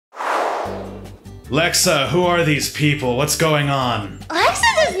Lexa, who are these people? What's going on?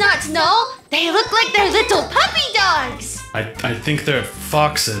 Lexa does not know. They look like they're little puppy dogs. I think they're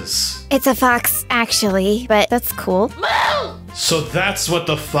foxes. It's a fox, actually, but that's cool. Moo! So that's what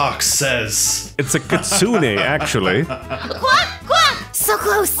the fox says. It's a kitsune, actually. Quack, quack. So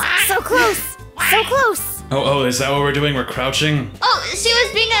close, so close, so close. Oh, is that what we're doing? We're crouching? Oh, she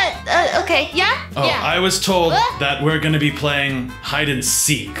was being okay, yeah? Oh, yeah. I was told What? that we're gonna be playing hide and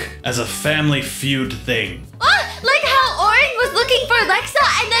seek as a family feud thing. Like how Orin was looking for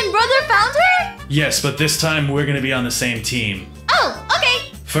Lexa and then brother found her? Yes, but this time we're gonna be on the same team. Oh,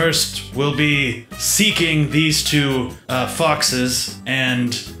 okay. First, we'll be seeking these two foxes,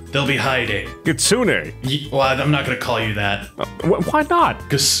 and they'll be hiding. Kitsune. Well, I'm not gonna call you that. Why not?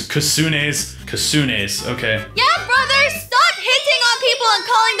 Kasunes, okay. Yeah, brother, stop hitting on people and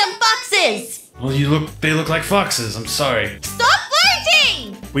calling them foxes. Well, they look like foxes, I'm sorry. Stop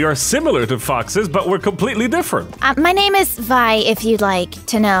flirting! We are similar to foxes, but we're completely different. My name is Vi, if you'd like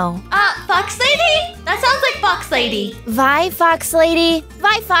to know. Fox lady? That sounds like fox lady. Vi Fox Lady?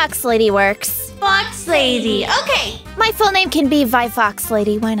 Vi Fox Lady works. Fox lady, okay. My full name can be Vi Fox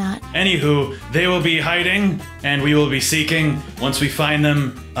Lady, why not? Anywho, they will be hiding, and we will be seeking. Once we find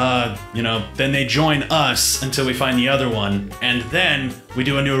them, then they join us until we find the other one. And then we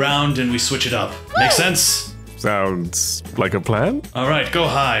do a new round and we switch it up. Make sense? Sounds like a plan? Alright, go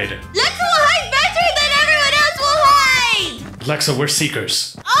hide. Lexa will hide better than everyone else will hide! Lexa, we're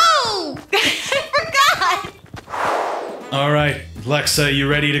seekers. Oh! I forgot! Alright, Lexa, you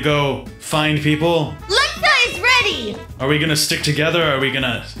ready to go find people? Lexa is ready! Are we gonna stick together, or are we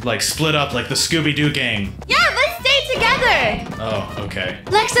gonna, split up like the Scooby-Doo gang? Yeah, let's stay together! Oh, okay.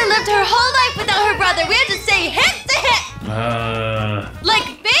 Lexa lived her whole life without her brother. We have to stay hip to hip! Like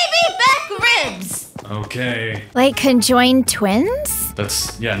baby back ribs! Okay. Like conjoined twins?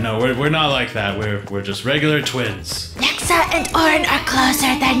 We're not like that. We're just regular twins. Lexa and Orin are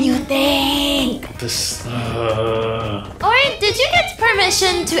closer than you think. Orin, did you get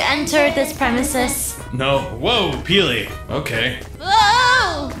permission to enter this premises? No. Whoa, Peely. Okay.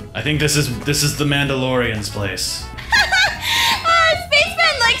 Whoa! I think this is the Mandalorian's place.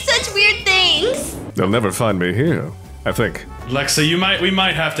 Spacemen like such weird things. They'll never find me here, I think. Lexa, we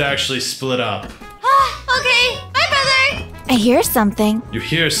might have to actually split up. Okay. Bye, brother. I hear something. You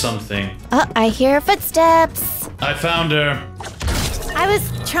hear something. Oh, I hear footsteps. I found her. I was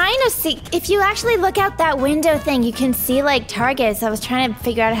trying to see, if you actually look out that window thing, you can see like targets. I was trying to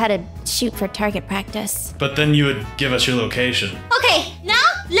figure out how to shoot for target practice. But then you would give us your location. Okay, now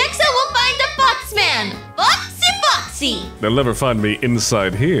Lexa will find the Foxman. Foxy. They'll never find me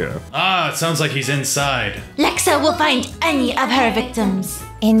inside here. Ah, it sounds like he's inside. Lexa will find any of her victims.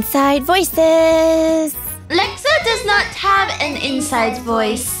 Inside voices. Lexa does not have an inside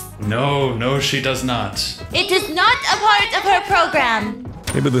voice. No, she does not. It is not a part of her program.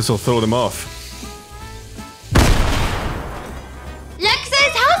 Maybe this will throw them off. Lexa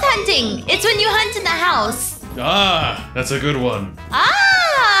is house hunting. It's when you hunt in the house. Ah, that's a good one.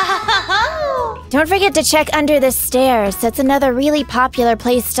 Don't forget to check under the stairs. That's another really popular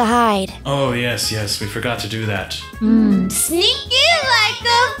place to hide. Oh, yes, we forgot to do that. Sneaky like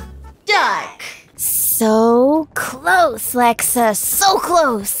a duck. So close, Lexa. So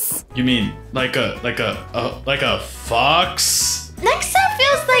close. You mean like a fox? Lexa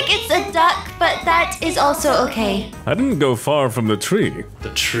feels like it's a duck, but that is also okay. I didn't go far from the tree. The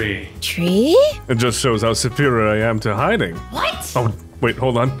tree. Tree? It just shows how superior I am to hiding. What? Oh, wait,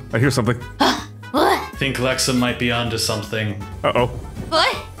 hold on. I hear something. What? I think Lexa might be onto something. Uh-oh.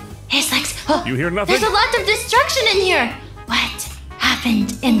 What? Here's Lex. Oh, You hear nothing? there's a lot of destruction in here. What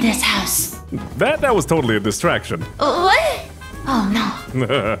happened in this house? That was totally a distraction. What? Oh no.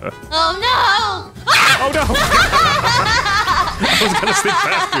 Oh no! Oh no! I was gonna sneak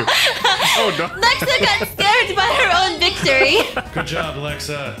past you. Oh no. Lexa got scared by her own victory. Good job,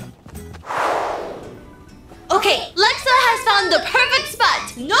 Lexa. Okay, Lexa has found the perfect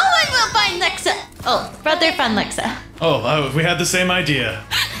spot. No one will find Lexa. Oh, brother found Lexa. Oh, we had the same idea.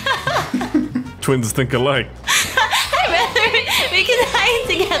 Twins think alike. Hi, brother. We can hide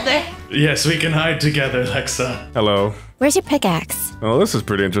together. Yes, we can hide together, Lexa. Hello. Where's your pickaxe? Oh, this is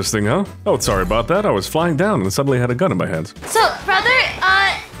pretty interesting, huh? Oh, sorry about that. I was flying down and suddenly had a gun in my hands. So, brother,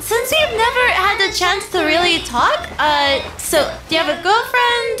 since we've never had the chance to really talk, so do you have a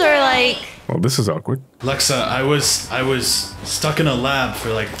girlfriend or like? Well, this is awkward. Lexa, I was stuck in a lab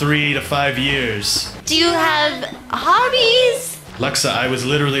for like 3 to 5 years. Do you have hobbies? Lexa, I was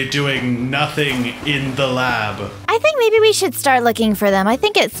literally doing nothing in the lab. I think maybe we should start looking for them. I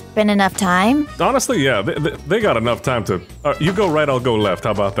think it's been enough time. Honestly, yeah, they got enough time to... you go right, I'll go left.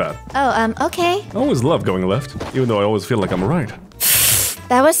 How about that? Oh, okay. I always love going left, even though I always feel like I'm right.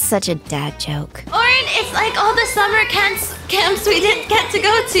 That was such a dad joke. Orin, it's like all the summer camps we didn't get to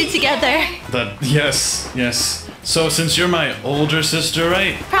go to together. Yes. So since you're my older sister,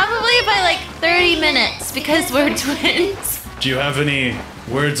 right? Probably by like 30 minutes because we're twins. Do you have any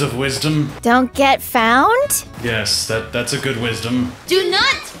words of wisdom? Don't get found? Yes, that's a good wisdom. Do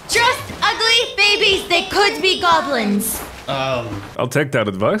not trust ugly babies. They could be goblins. I'll take that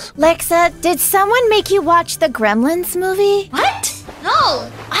advice. Lexa, did someone make you watch the Gremlins movie? What? No.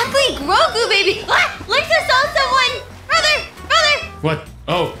 Ugly Grogu baby. Ah, Lexa saw someone. Brother. What?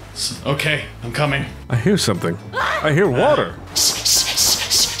 Oh, okay, I'm coming. I hear something. I hear water.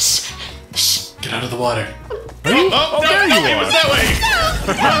 Shh. Get out of the water. There you It was are. that way!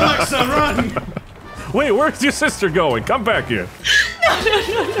 Run, Alexa, run! Wait, where's your sister going? Come back here. No.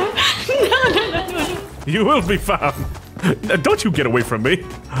 You will be found. Don't you get away from me.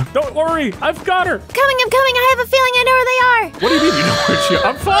 Don't worry, I've got her. I'm coming. I have a feeling I know where they are. What do you mean you know where she is?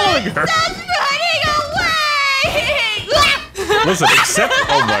 I'm following her. Stop running away! Listen,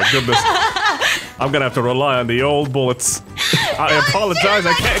 oh my goodness. I'm gonna have to rely on the old bullets. I apologize,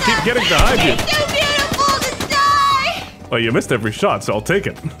 I can't keep getting behind you. It's too beautiful to die! Well, you missed every shot, so I'll take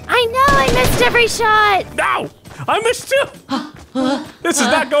it. I know, I missed every shot. No! I missed you! This is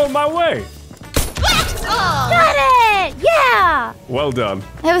not going my way. Got it! Yeah! Well done.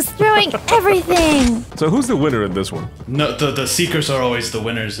 I was throwing everything. So who's the winner in this one? No, the seekers are always the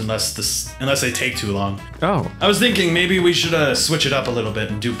winners unless they take too long. Oh, I was thinking maybe we should switch it up a little bit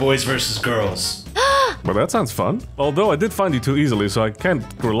and do boys versus girls. well, that sounds fun. Although I did find you too easily, so I can't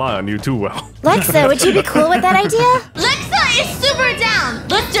rely on you too well. Lexa, would you be cool with that idea? Lexa is super down!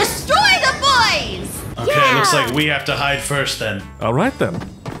 Let's destroy the boys! Okay, Yeah. looks like we have to hide first then. All right then.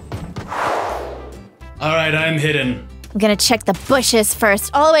 Alright, I'm hidden. I'm gonna check the bushes first.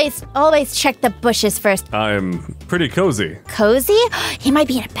 Always check the bushes first. I'm pretty cozy. Cozy? He might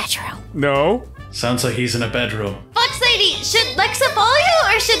be in a bedroom. No? Sounds like he's in a bedroom. Fox Lady, should Lexa follow you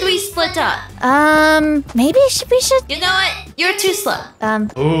or should we split up? Maybe we should. You know what? You're too slow.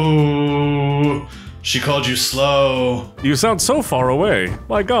 Ooh, she called you slow. You sound so far away.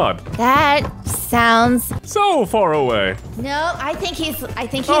 My God. That sounds. So far away. No, I think he's. Oh,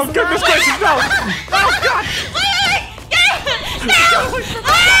 goodness gracious, no! Oh, God!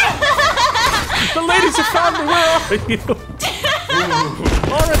 The ladies have found me. Where are you?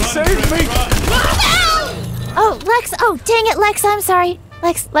 Lauren, save me! Oh, Lex. Oh, dang it, Lexa. I'm sorry.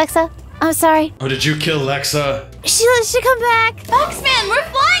 Lexa. I'm sorry. Oh, did you kill Lexa? She come back. Foxman, we're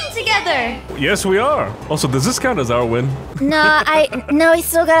flying together! Yes, we are. Also, does this count as our win? No, we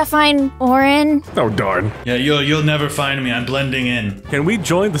still gotta find Orin. Oh, darn. Yeah, you'll never find me. I'm blending in. Can we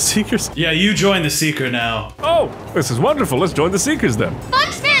join the Seekers? Yeah, you join the Seeker now. Oh, this is wonderful. Let's join the Seekers then.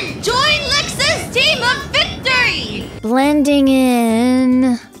 Foxman, join Lexa's team of victory! Blending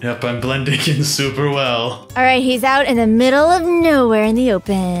in. Yep, I'm blending in super well. All right, he's out in the middle of nowhere in the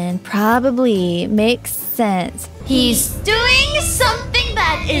open. Probably makes sense. He's doing something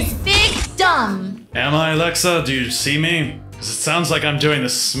that is big dumb. Am I, Lexa? Do you see me? Because it sounds like I'm doing the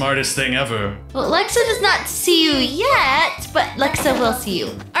smartest thing ever. Well, Lexa does not see you yet, but Lexa will see you.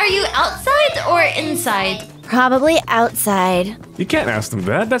 Are you outside or inside? Probably outside. You can't ask them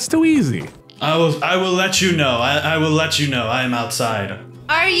that. That's too easy. I will let you know. I will let you know. I am outside.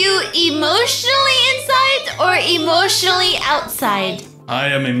 Are you emotionally inside or emotionally outside? I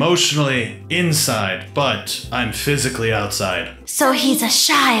am emotionally inside, but I'm physically outside. So he's a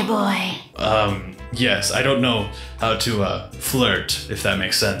shy boy. Yes, I don't know how to flirt, if that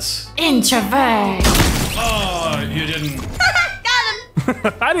makes sense. Introvert. Oh, you didn't. Got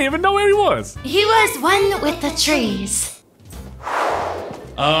him. I didn't even know where he was. He was one with the trees.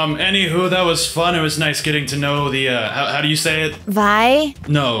 Anywho, that was fun. It was nice getting to know the, how do you say it? Vi?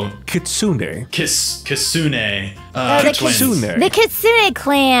 No, Kitsune. Kitsune. The twins. Kitsune. The Kitsune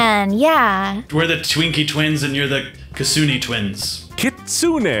clan, yeah. We're the Twinkie twins and you're the Kasuni twins.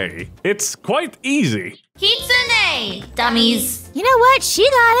 Kitsune. It's quite easy. Kitsune. Dummies. You know what? She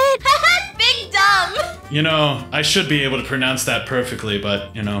got it. Big dumb. You know, I should be able to pronounce that perfectly,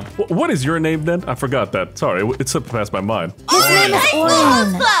 but, you know. What is your name then? I forgot that. Sorry, it slipped past my mind. His name is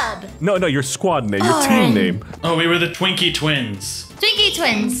Orin. Club. No, your squad name, your team name. Oh, we were the Twinkie twins. Twinkie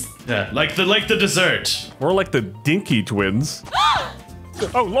twins. Yeah, like the dessert. We're like the Dinky twins.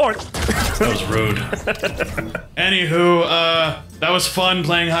 Oh, Lord. That was rude. Anywho, that was fun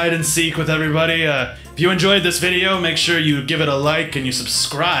playing hide and seek with everybody. If you enjoyed this video, make sure you give it a like and you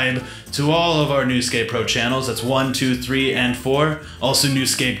subscribe to all of our NewScapePro channels. That's 1, 2, 3, and 4. Also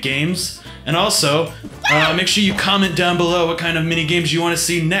NewScapeGames. And also, make sure you comment down below what kind of mini games you want to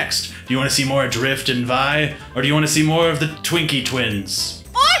see next. Do you want to see more Drift and Vi? Or do you want to see more of the Twinkie twins?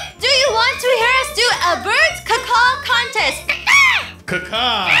 Or do you want to hear us do a bird cacaw contest?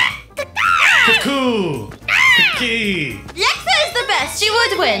 Caca! Cuckoo! Kiki! Lexa is the best. She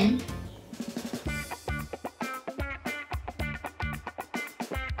would win.